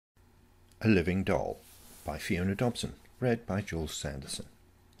A Living Doll by Fiona Dobson, read by Jules Sanderson.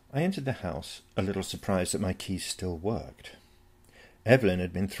 I entered the house, a little surprised that my keys still worked. Evelyn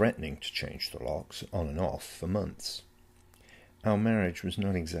had been threatening to change the locks, on and off, for months. Our marriage was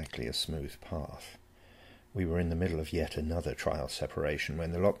not exactly a smooth path. We were in the middle of yet another trial separation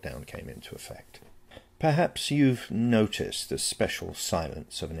when the lockdown came into effect. Perhaps you've noticed the special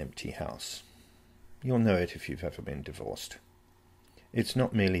silence of an empty house. You'll know it if you've ever been divorced. It's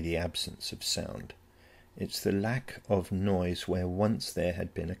not merely the absence of sound. It's the lack of noise where once there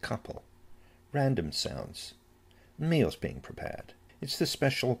had been a couple. Random sounds. Meals being prepared. It's the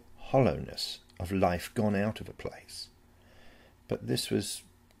special hollowness of life gone out of a place. But this was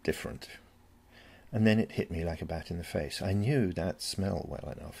different. And then it hit me like a bat in the face. I knew that smell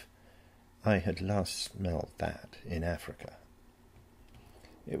well enough. I had last smelled that in Africa.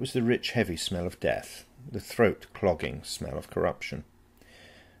 It was the rich, heavy smell of death, the throat-clogging smell of corruption.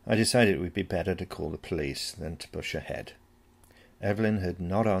 I decided it would be better to call the police than to push ahead. Evelyn had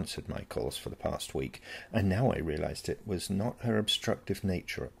not answered my calls for the past week, and now I realized it was not her obstructive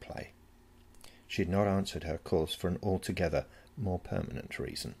nature at play. She had not answered her calls for an altogether more permanent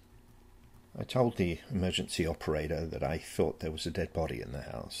reason. I told the emergency operator that I thought there was a dead body in the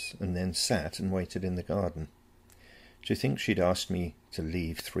house, and then sat and waited in the garden. To think she'd asked me to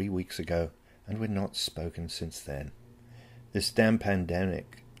leave 3 weeks ago, and we'd not spoken since then. This damn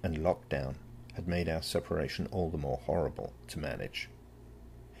pandemic and lockdown had made our separation all the more horrible to manage.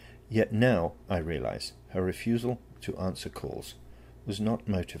 Yet now I realize her refusal to answer calls was not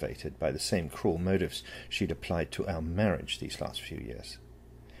motivated by the same cruel motives she'd applied to our marriage these last few years.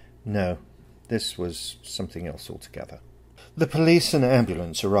 No, this was something else altogether. The police and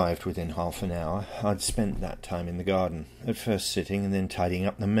ambulance arrived within half an hour. I'd spent that time in the garden, at first sitting and then tidying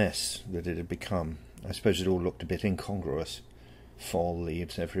up the mess that it had become. I suppose it all looked a bit incongruous. Fall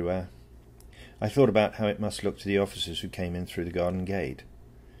leaves everywhere. I thought about how it must look to the officers who came in through the garden gate.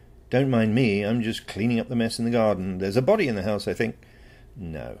 Don't mind me, I'm just cleaning up the mess in the garden. There's a body in the house, I think.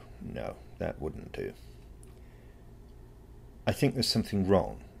 No, that wouldn't do. I think there's something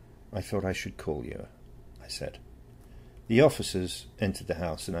wrong. I thought I should call you, I said. The officers entered the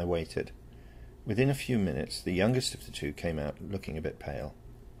house and I waited. Within a few minutes, the youngest of the two came out, looking a bit pale.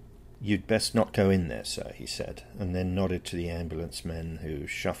 "You'd best not go in there, sir," he said, and then nodded to the ambulance men who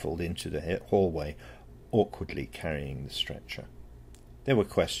shuffled into the hallway, awkwardly carrying the stretcher. There were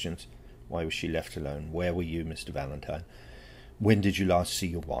questions. Why was she left alone? Where were you, Mr. Valentine? When did you last see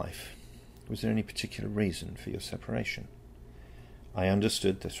your wife? Was there any particular reason for your separation? I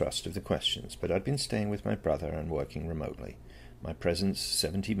understood the thrust of the questions, but I'd been staying with my brother and working remotely. My presence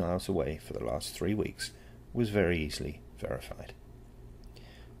 70 miles away for the last 3 weeks was very easily verified.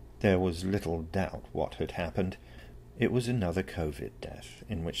 There was little doubt what had happened. It was another COVID death,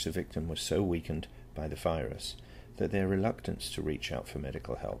 in which the victim was so weakened by the virus that their reluctance to reach out for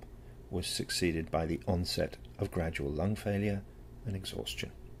medical help was succeeded by the onset of gradual lung failure and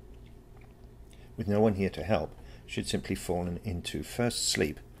exhaustion. With no one here to help, she had simply fallen into first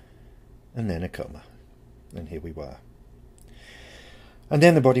sleep and then a coma. And here we were. And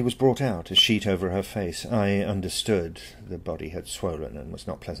then the body was brought out, a sheet over her face. I understood the body had swollen and was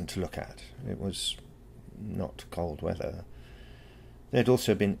not pleasant to look at. It was not cold weather. There had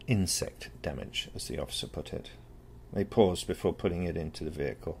also been insect damage, as the officer put it. They paused before putting it into the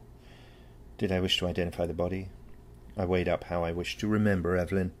vehicle. Did I wish to identify the body? I weighed up how I wished to remember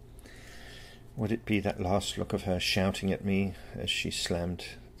Evelyn. Would it be that last look of her shouting at me as she slammed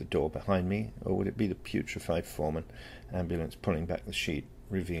the door behind me, or would it be the putrefied foreman ambulance pulling back the sheet,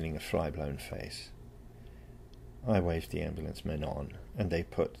 revealing a fly-blown face? I waved the ambulance men on, and they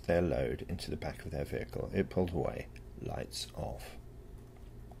put their load into the back of their vehicle. It pulled away, lights off.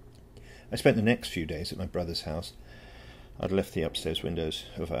 I spent the next few days at my brother's house. I'd left the upstairs windows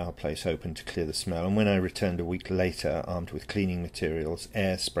of our place open to clear the smell, and when I returned a week later, armed with cleaning materials,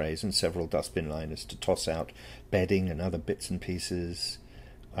 air sprays, and several dustbin liners to toss out bedding and other bits and pieces,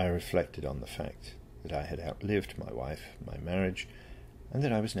 I reflected on the fact that I had outlived my wife, my marriage, and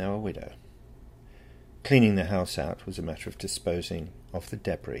that I was now a widow. Cleaning the house out was a matter of disposing of the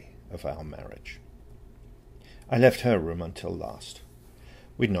debris of our marriage. I left her room until last.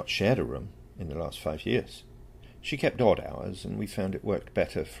 We'd not shared a room in the last 5 years. She kept odd hours, and we found it worked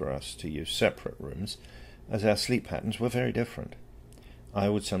better for us to use separate rooms, as our sleep patterns were very different. I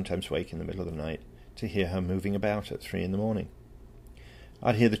would sometimes wake in the middle of the night to hear her moving about at 3 a.m.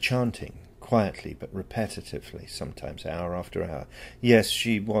 I'd hear the chanting, quietly but repetitively, sometimes hour after hour. Yes,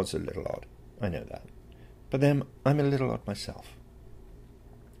 she was a little odd, I know that. But then I'm a little odd myself.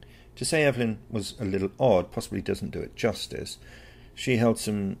 To say Evelyn was a little odd possibly doesn't do it justice. She held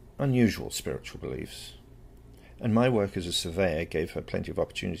some unusual spiritual beliefs, and my work as a surveyor gave her plenty of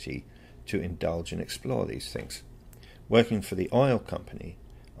opportunity to indulge and explore these things. Working for the oil company,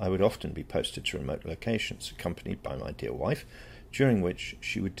 I would often be posted to remote locations, accompanied by my dear wife, during which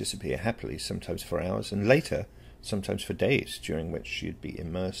she would disappear happily, sometimes for hours, and later, sometimes for days, during which she would be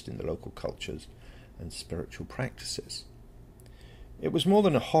immersed in the local cultures and spiritual practices. It was more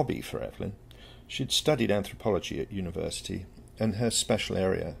than a hobby for Evelyn. She had studied anthropology at university, and her special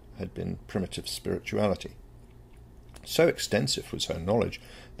area had been primitive spirituality. So extensive was her knowledge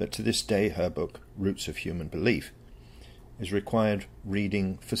that to this day her book, Roots of Human Belief, is required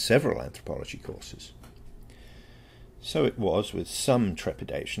reading for several anthropology courses. So it was with some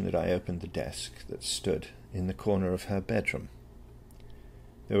trepidation that I opened the desk that stood in the corner of her bedroom.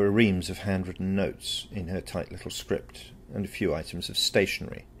 There were reams of handwritten notes in her tight little script, and a few items of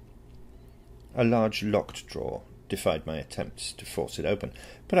stationery. A large locked drawer defied my attempts to force it open,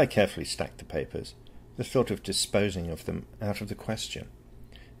 but I carefully stacked the papers, the thought of disposing of them out of the question.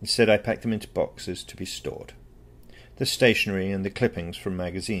 Instead, I packed them into boxes to be stored. The stationery and the clippings from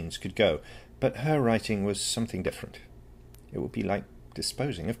magazines could go, but her writing was something different. It would be like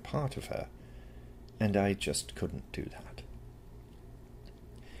disposing of part of her, and I just couldn't do that.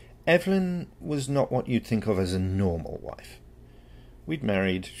 Evelyn was not what you'd think of as a normal wife. We'd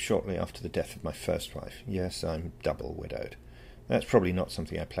married shortly after the death of my first wife. Yes, I'm double widowed. That's probably not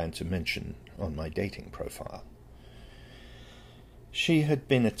something I plan to mention on my dating profile. She had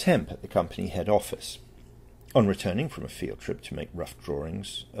been a temp at the company head office. On returning from a field trip to make rough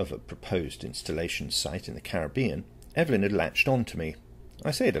drawings of a proposed installation site in the Caribbean, Evelyn had latched on to me.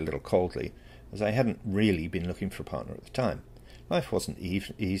 I say it a little coldly, as I hadn't really been looking for a partner at the time. Life wasn't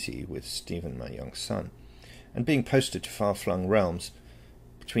easy with Stephen, my young son, and being posted to far-flung realms,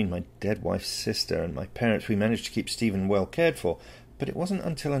 between my dead wife's sister and my parents, we managed to keep Stephen well cared for, but it wasn't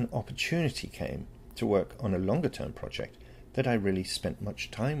until an opportunity came to work on a longer-term project that I really spent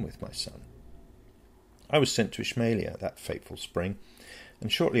much time with my son. I was sent to Ismailia that fateful spring,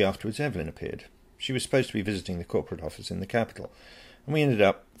 and shortly afterwards Evelyn appeared. She was supposed to be visiting the corporate office in the capital, and we ended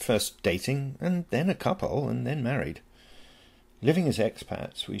up first dating, and then a couple, and then married. Living as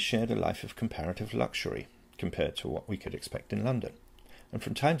expats, we shared a life of comparative luxury compared to what we could expect in London, and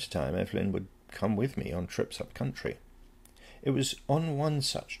from time to time Evelyn would come with me on trips up country. It was on one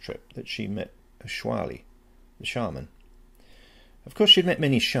such trip that she met Ashwali, the shaman. Of course she'd met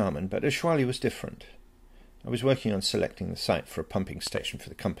many shamans, but Ashwali was different. I was working on selecting the site for a pumping station for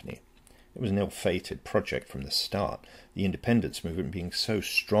the company. It was an ill-fated project from the start, the independence movement being so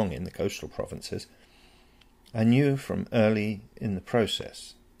strong in the coastal provinces. I knew from early in the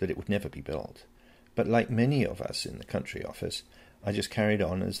process that it would never be built, but like many of us in the country office, I just carried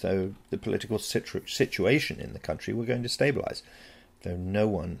on as though the political situation in the country were going to stabilise, though no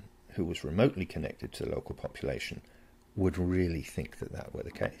one who was remotely connected to the local population would really think that that were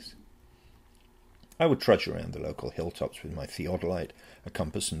the case. I would trudge around the local hilltops with my theodolite, a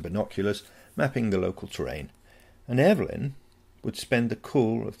compass and binoculars, mapping the local terrain, and Evelyn would spend the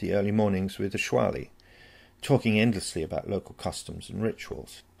cool of the early mornings with Ashwali, talking endlessly about local customs and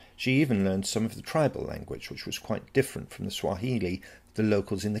rituals. She even learned some of the tribal language, which was quite different from the Swahili the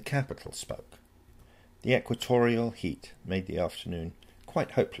locals in the capital spoke. The equatorial heat made the afternoon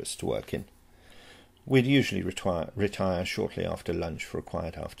quite hopeless to work in. We'd usually retire shortly after lunch for a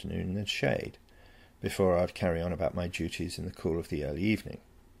quiet afternoon in the shade, before I'd carry on about my duties in the cool of the early evening.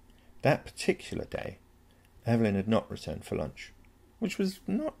 That particular day, Evelyn had not returned for lunch, which was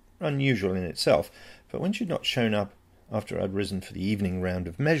not unusual in itself, but when she'd not shown up after I'd risen for the evening round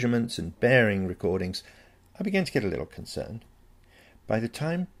of measurements and bearing recordings, I began to get a little concerned. By the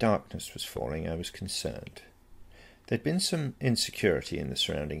time darkness was falling, I was concerned. There'd been some insecurity in the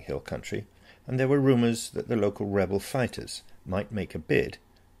surrounding hill country, and there were rumours that the local rebel fighters might make a bid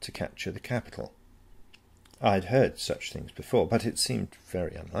to capture the capital. I'd heard such things before, but it seemed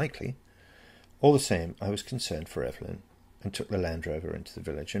very unlikely. All the same, I was concerned for Evelyn, and took the Land Rover into the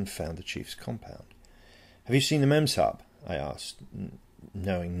village and found the chief's compound. "Have you seen the Memsahib?" I asked,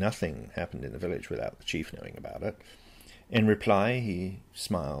 knowing nothing happened in the village without the chief knowing about it. In reply, he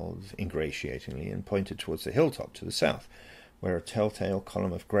smiled ingratiatingly and pointed towards the hilltop to the south, where a telltale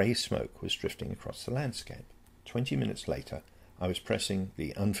column of grey smoke was drifting across the landscape. 20 minutes later, I was pressing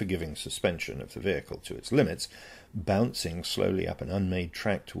the unforgiving suspension of the vehicle to its limits, bouncing slowly up an unmade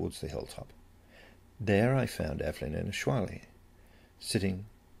track towards the hilltop. There I found Evelyn and Ashwali, sitting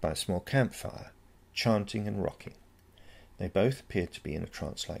by a small campfire, chanting and rocking. They both appeared to be in a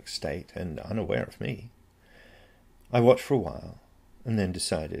trance-like state, and unaware of me. I watched for a while, and then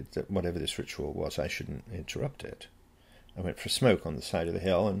decided that whatever this ritual was, I shouldn't interrupt it. I went for a smoke on the side of the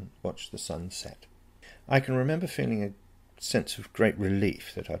hill and watched the sun set. I can remember feeling a sense of great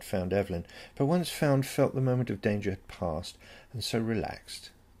relief that I'd found Evelyn, but once found, felt the moment of danger had passed, and so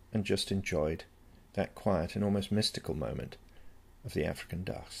relaxed and just enjoyed that quiet and almost mystical moment of the African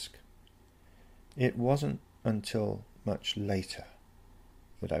dusk. It wasn't until much later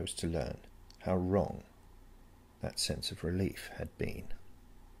that I was to learn how wrong that sense of relief had been.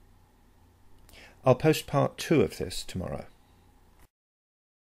 I'll post part 2 of this tomorrow.